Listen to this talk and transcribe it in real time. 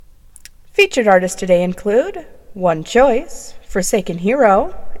Featured artists today include One Choice, Forsaken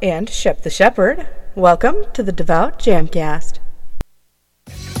Hero, and Shep the Shepherd. Welcome to the Devout Jamcast.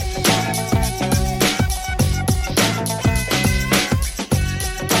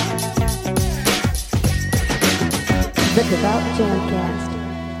 The Devout Jamcast.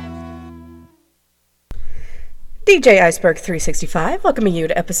 DJ Iceberg 365 welcoming you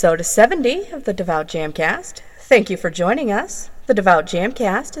to episode 70 of the Devout Jamcast. Thank you for joining us. The Devout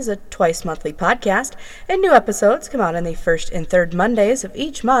Jamcast is a twice-monthly podcast, and new episodes come out on the first and third Mondays of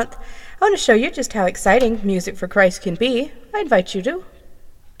each month. I want to show you just how exciting Music for Christ can be. I invite you to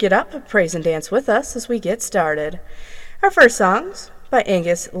get up, praise, and dance with us as we get started. Our first song's by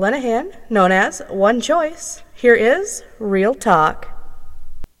Angus Lenehan, known as One Choice. Here is Real Talk.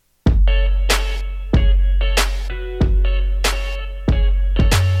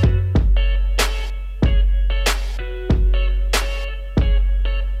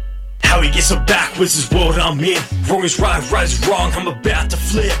 How we get so backwards is what I'm in. Wrong is right, right is wrong, I'm about to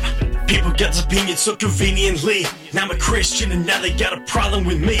flip. People got opinions so conveniently. Now I'm a Christian and now they got a problem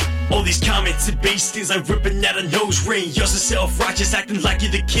with me. All these comments and base things like ripping at a nose ring. You're so self-righteous, acting like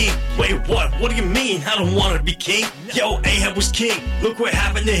you're the king. Wait, what? What do you mean? I don't wanna be king. Yo, Ahab was king. Look what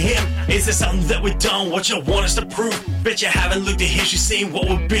happened to him. Is there something that we've done? What you want us to prove? Bet you haven't looked at history, seen what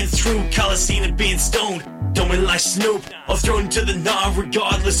we've been through. Colosseum and being stoned. Don't win like Snoop, or thrown into the knob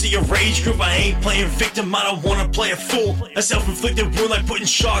regardless of your age group. I ain't playing victim, I don't wanna play a fool. A self-inflicted wound like putting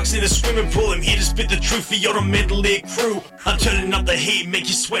sharks in a swimming pool. I'm here to spit the truth for your mentally crew. I'm turning up the heat, make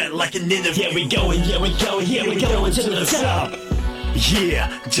you sweat like an interview. Yeah, we going, yeah, we going, yeah, we going to the top.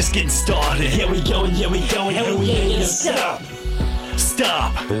 Yeah, just getting started. Yeah, we going, yeah, we going, and we ain't gonna stop.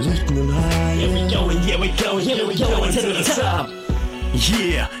 Stop. Yeah, we going, yeah, we going, yeah, we going to the top.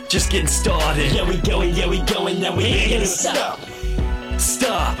 Yeah, just getting started. Yeah, we going, now we ain't gonna stop.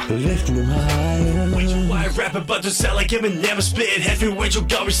 Stop. Lifting them higher. Wait till white rapping, but don't sound like Eminem. Spit heavyweight, your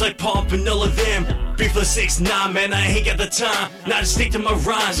garbage like Pump and all of them. Beef for 6'9", man, I ain't got the time. Now to stick to my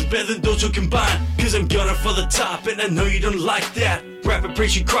rhymes, better than those who combine. Cause I'm gunning for the top, and I know you don't like that. Rapping,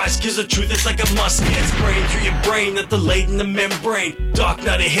 preaching Christ, cause the truth is like a musket. Spraying through your brain, not delayed in the membrane. Dark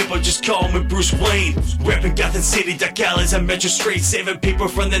Knight and hippo, just call me Bruce Wayne. Rapping Gotham City, dark alleys, and Metro Street. Saving people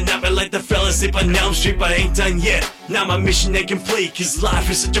from the nightmare like the fellas sleep on Elm Street, but I ain't done yet. Now my mission ain't complete, cause life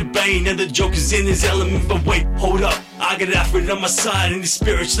is such a bane. And the Joker's in his element, but wait, hold up. I got Alfred on my side, and he's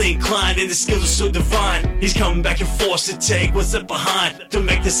spiritually inclined, and his skills are so divine. He's coming back and forced to take what's left behind. To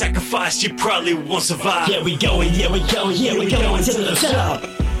make the sacrifice, you probably won't survive. Yeah, we going, yeah, we going, yeah, we going to the top.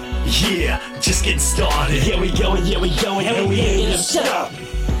 Yeah, just getting started. Yeah, we going, and we ain't gonna stop.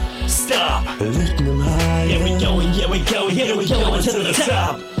 Stop. Lifting them high. Yeah, we going, yeah, we going to the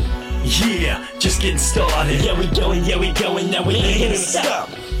top. Yeah, just getting started. Yeah, we going, now we ain't gonna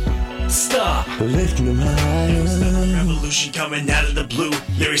stop. Stop. Lifting them high. Revolution coming out of the blue.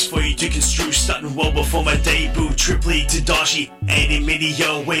 Lyrics for you to construe, starting well before my debut. Triply Tadashi, Andy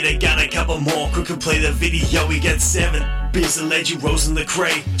Medio. Wait, I got a couple more. Quick play the video. We got 7. Beers and legend, Rose and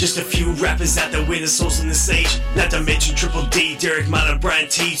Lecrae. Just a few rappers out there winning souls in the sage. Not to mention Triple D, Derek Minor, Brian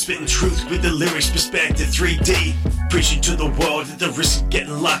T. Spitting truth with the lyrics, perspective 3D. Preaching to the world at the risk of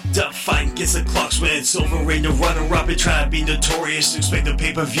getting locked up. Fighting against the clocks when it's over. Ain't no runner up and trying to be notorious. Expect the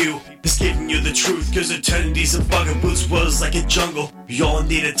pay-per-view. It's giving you the truth, cause eternity's a bugaboo's world's like a jungle. You all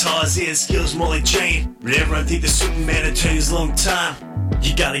need a Tarzan, skills more like Jane. But everyone think the Superman attorney's a long time.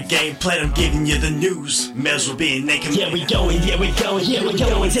 You got a game plan, I'm giving you the news. May as well be a naked. Yeah, we going, yeah, we going to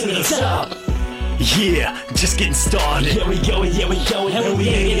the top. Yeah, just getting started. Yeah, we going, and we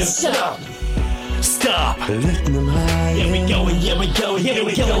ain't gonna stop. Stop. Lifting them high. Yeah, we going, yeah, we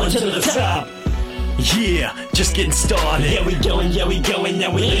going to the top. Yeah, just getting started. Yeah, we going,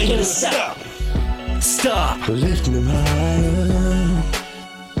 now we ain't gonna stop. Stop. Lifting them high.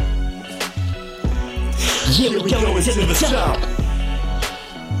 Yeah, we going to the top.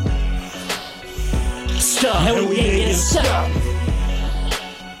 Stop. And we ain't gonna stop.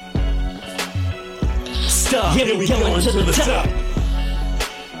 Stop. Yeah, we going to the top.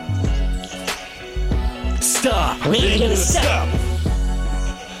 Stop. We ain't gonna stop.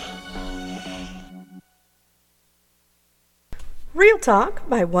 Real Talk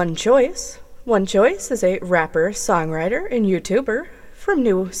by One Choice. One Choice is a rapper, songwriter, and YouTuber from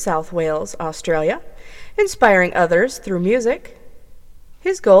New South Wales, Australia, inspiring others through music.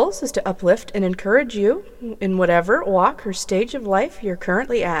 His goals is to uplift and encourage you in whatever walk or stage of life you're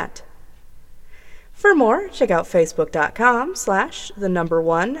currently at. For more, check out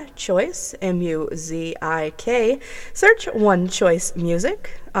facebook.com/1choice, M-U-Z-I-K. Search One Choice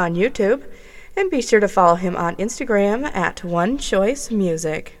Music on YouTube, and be sure to follow him on Instagram at One Choice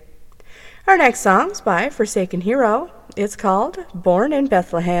Music. Our next song's by Forsaken Hero. It's called Born in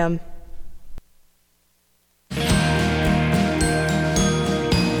Bethlehem.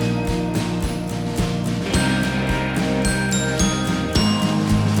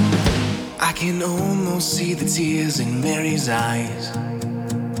 I can almost see the tears in Mary's eyes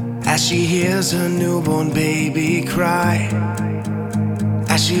as she hears her newborn baby cry.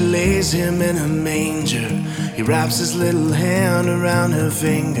 As she lays him in a manger, he wraps his little hand around her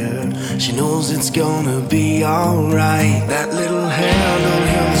finger. She knows it's gonna be alright. That little hand will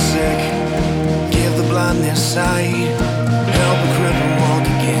heal the sick, give the blind their sight, help a cripple walk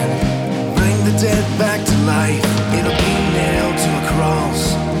again, bring the dead back to life. It'll be nailed to a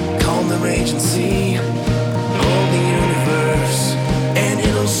cross, calm the raging sea, hold the universe, and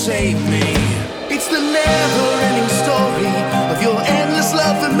it'll save me. It's the never-ending story of your endless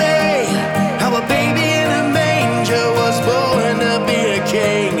love for me. How a baby in a manger was born to be a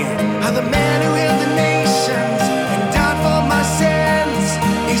king. How the man who healed the nations and died for my sins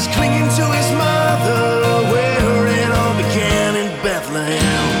is clinging to his mother, where it all began in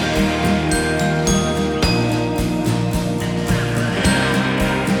Bethlehem.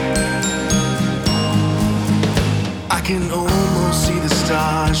 I can almost see the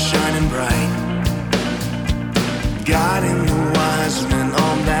stars shining bright, guiding the wise men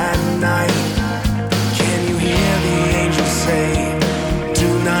on that night. Can you hear the angels say,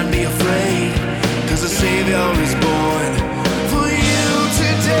 do not be afraid, 'cause the Savior is born for you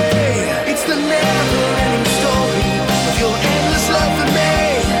today. It's the never-ending story of your endless love for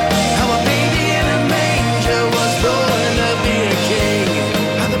me. How a baby in a manger was born to be a king.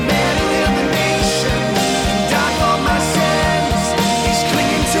 How the man who healed the nations and died for my sins is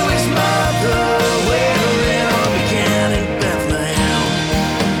clinging to his mother, where it all began in Bethlehem.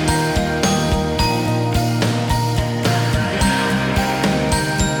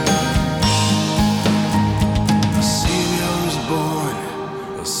 A Savior is born,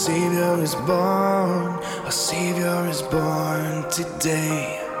 a Savior is born, a Savior is born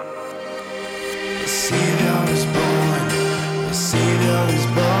today. A Savior is born, a Savior is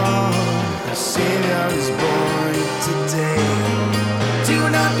born, a Savior is born today. Do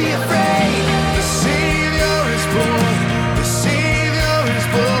not be afraid, the Savior is born, the Savior is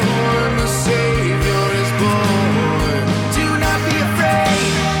born, the Savior is born. Do not be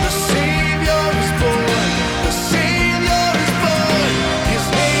afraid, the Savior is born, the Savior is born. His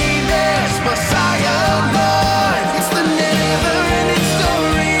name is Messiah, Lord. It's the never-ending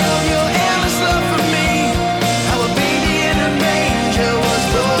story of your endless love for me. How a baby in a manger was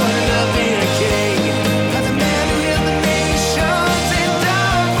born to be a king. How the man who healed the nations and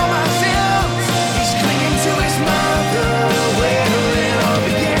died for my sins, he's clinging to his mother, where it all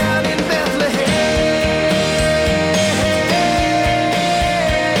began in Bethlehem.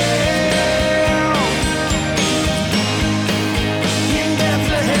 In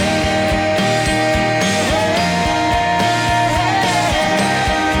Bethlehem,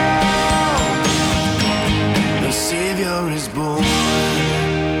 the Savior is born.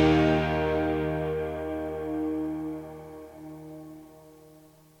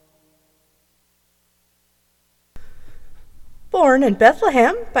 Born in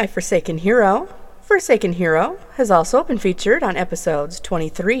Bethlehem by Forsaken Hero. Forsaken Hero has also been featured on episodes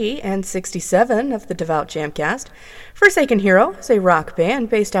 23 and 67 of the Devout Jamcast. Forsaken Hero is a rock band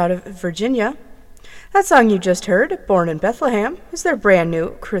based out of Virginia. That song you just heard, Born in Bethlehem, is their brand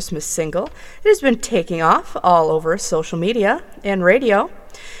new Christmas single. It has been taking off all over social media and radio.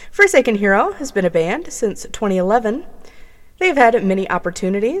 Forsaken Hero has been a band since 2011. They've had many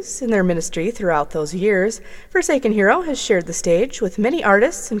opportunities in their ministry throughout those years. Forsaken Hero has shared the stage with many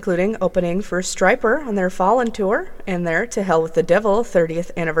artists, including opening for Stryper on their Fallen tour and their To Hell with the Devil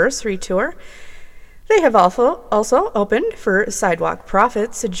 30th anniversary tour. They have also opened for Sidewalk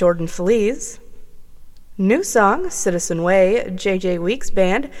Prophets, Jordan Feliz. New song, Citizen Way, J.J. Weeks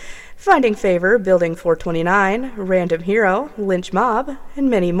Band, Finding Favor, Building 429, Random Hero, Lynch Mob, and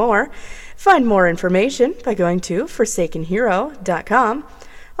many more. Find more information by going to forsakenhero.com.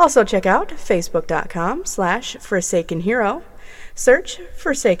 Also check out facebook.com/forsakenhero. Search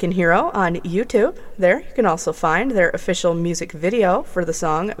Forsaken Hero on YouTube. There you can also find their official music video for the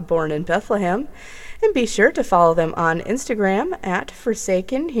song Born in Bethlehem. And be sure to follow them on Instagram at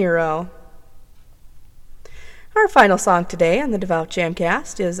Forsaken Hero. Our final song today on the Devout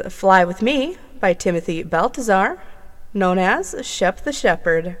Jamcast is Fly With Me by Timothy Baltazar, known as Shep the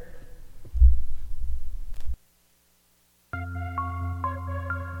Shepherd.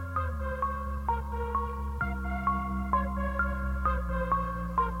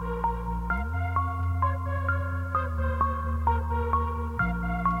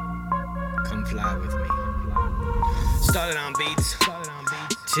 come fly with me. Started on beats,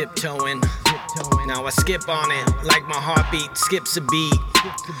 tiptoeing. Now I skip on it like my heartbeat skips a beat.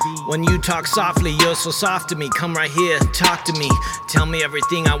 When you talk softly, you're so soft to me. Come right here, talk to me. Tell me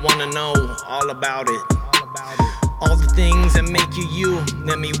everything I wanna know, all about it. All the things that make you you.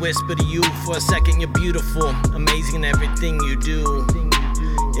 Let me whisper to you for a second. You're beautiful, amazing in everything you do.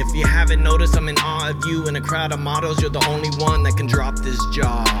 If you haven't noticed, I'm in awe of you. In a crowd of models, you're the only one that can drop this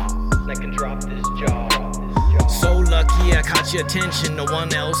jaw. So lucky I caught your attention, no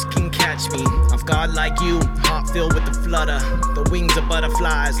one else can catch me. Off guard like you, heart filled with the flutter, the wings of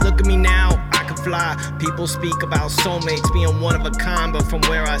butterflies. Look at me now, I can fly. People speak about soulmates being one of a kind, but from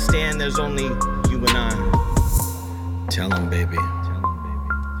where I stand, there's only you and I. Tell them, baby.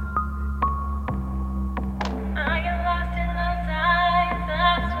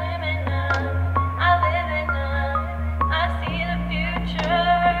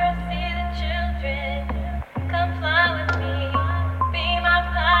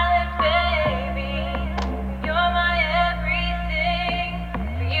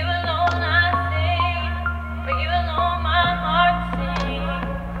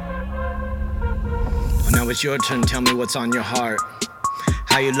 Now it's your turn, tell me what's on your heart.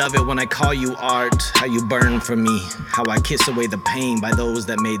 How you love it when I call you art. How you burn for me. How I kiss away the pain by those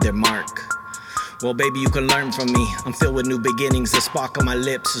that made their mark. Well, baby, you can learn from me. I'm filled with new beginnings. The spark on my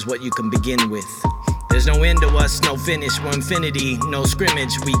lips is what you can begin with. There's no end to us, no finish. We're infinity, no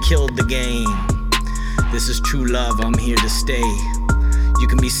scrimmage. We killed the game. This is true love, I'm here to stay. You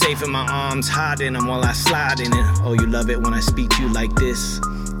can be safe in my arms, hiding them while I slide in it. Oh, you love it when I speak to you like this.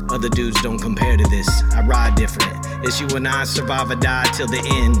 Other dudes don't compare to this. I ride different. It's you and I, survive or die till the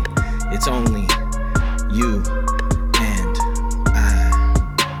end. It's only you and I.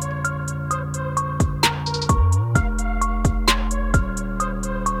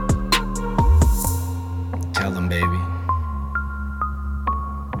 Tell them, baby.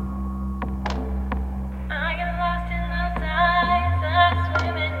 I get lost in the tides, I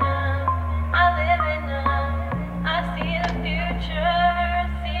swim in them, I live in them, I see the future.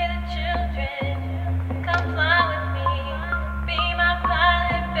 Children, come fly with me, be my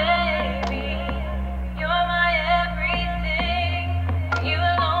pilot, baby. You're my everything. For you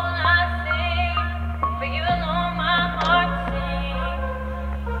alone I sing. For you alone my heart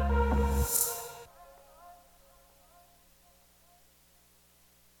sings.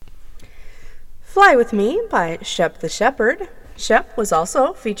 Fly With Me by Shep the Shepherd. Shep was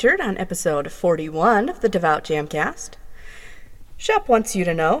also featured on episode 41 of the Devout Jamcast. Shep wants you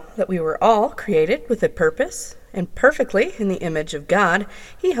to know that we were all created with a purpose, and perfectly in the image of God.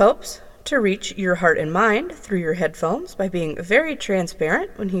 He hopes to reach your heart and mind through your headphones by being very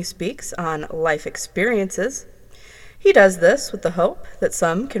transparent when he speaks on life experiences. He does this with the hope that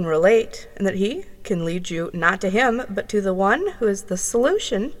some can relate, and that he can lead you not to him, but to the one who is the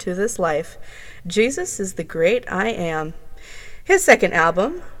solution to this life. Jesus is the great I Am. His second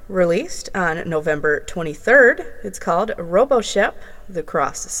album, released on November 23rd. It's called Shep, The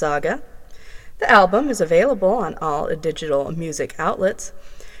Cross Saga. The album is available on all digital music outlets.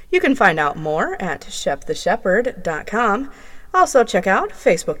 You can find out more at sheptheshepherd.com. Also check out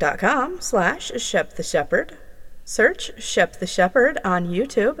facebook.com/sheptheshepherd. Search Shep the Shepherd on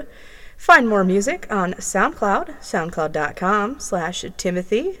YouTube. Find more music on SoundCloud,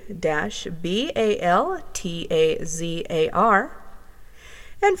 soundcloud.com/Timothy-Baltazar.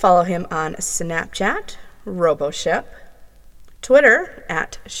 And follow him on Snapchat, RoboShep, Twitter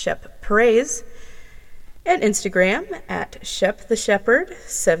at Shep Praise, and Instagram at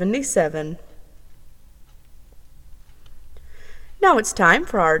ShepTheShepherd77. Now it's time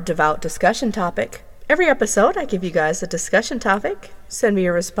for our Devout discussion topic. Every episode, I give you guys a discussion topic. Send me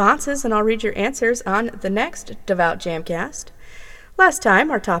your responses, and I'll read your answers on the next Devout Jamcast. Last time,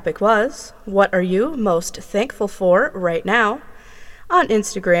 our topic was, what are you most thankful for right now? On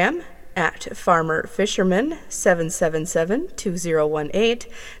Instagram, at FarmerFisherman7772018,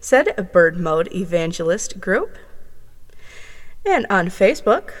 said Bird Mode Evangelist Group. And on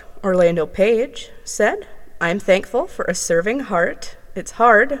Facebook, Orlando Page said, I'm thankful for a serving heart. It's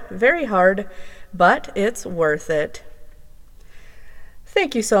hard, very hard, but it's worth it.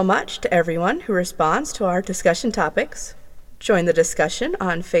 Thank you so much to everyone who responds to our discussion topics. Join the discussion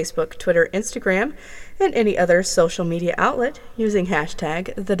on Facebook, Twitter, Instagram, and any other social media outlet using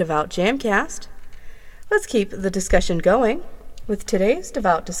hashtag #TheDevoutJamcast. Let's keep the discussion going with today's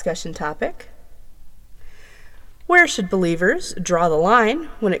Devout discussion topic. Where should believers draw the line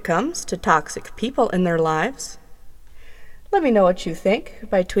when it comes to toxic people in their lives? Let me know what you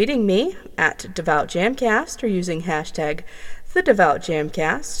think by tweeting me at DevoutJamcast or using hashtag The Devout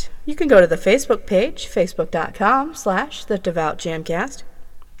Jamcast. You can go to the Facebook page, facebook.com/The Devout Jamcast.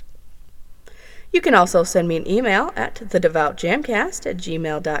 You can also send me an email at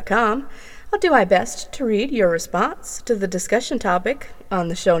thedevoutjamcast@gmail.com. I'll do my best to read your response to the discussion topic on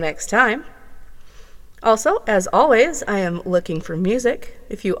the show next time. Also, as always, I am looking for music.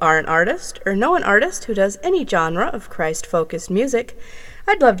 If you are an artist or know an artist who does any genre of Christ-focused music,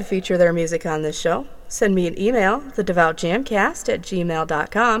 I'd love to feature their music on this show. Send me an email,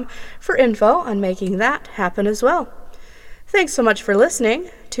 thedevoutjamcast@gmail.com, for info on making that happen as well. Thanks so much for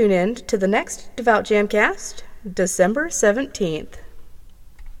listening. Tune in to the next Devout Jamcast, December 17th.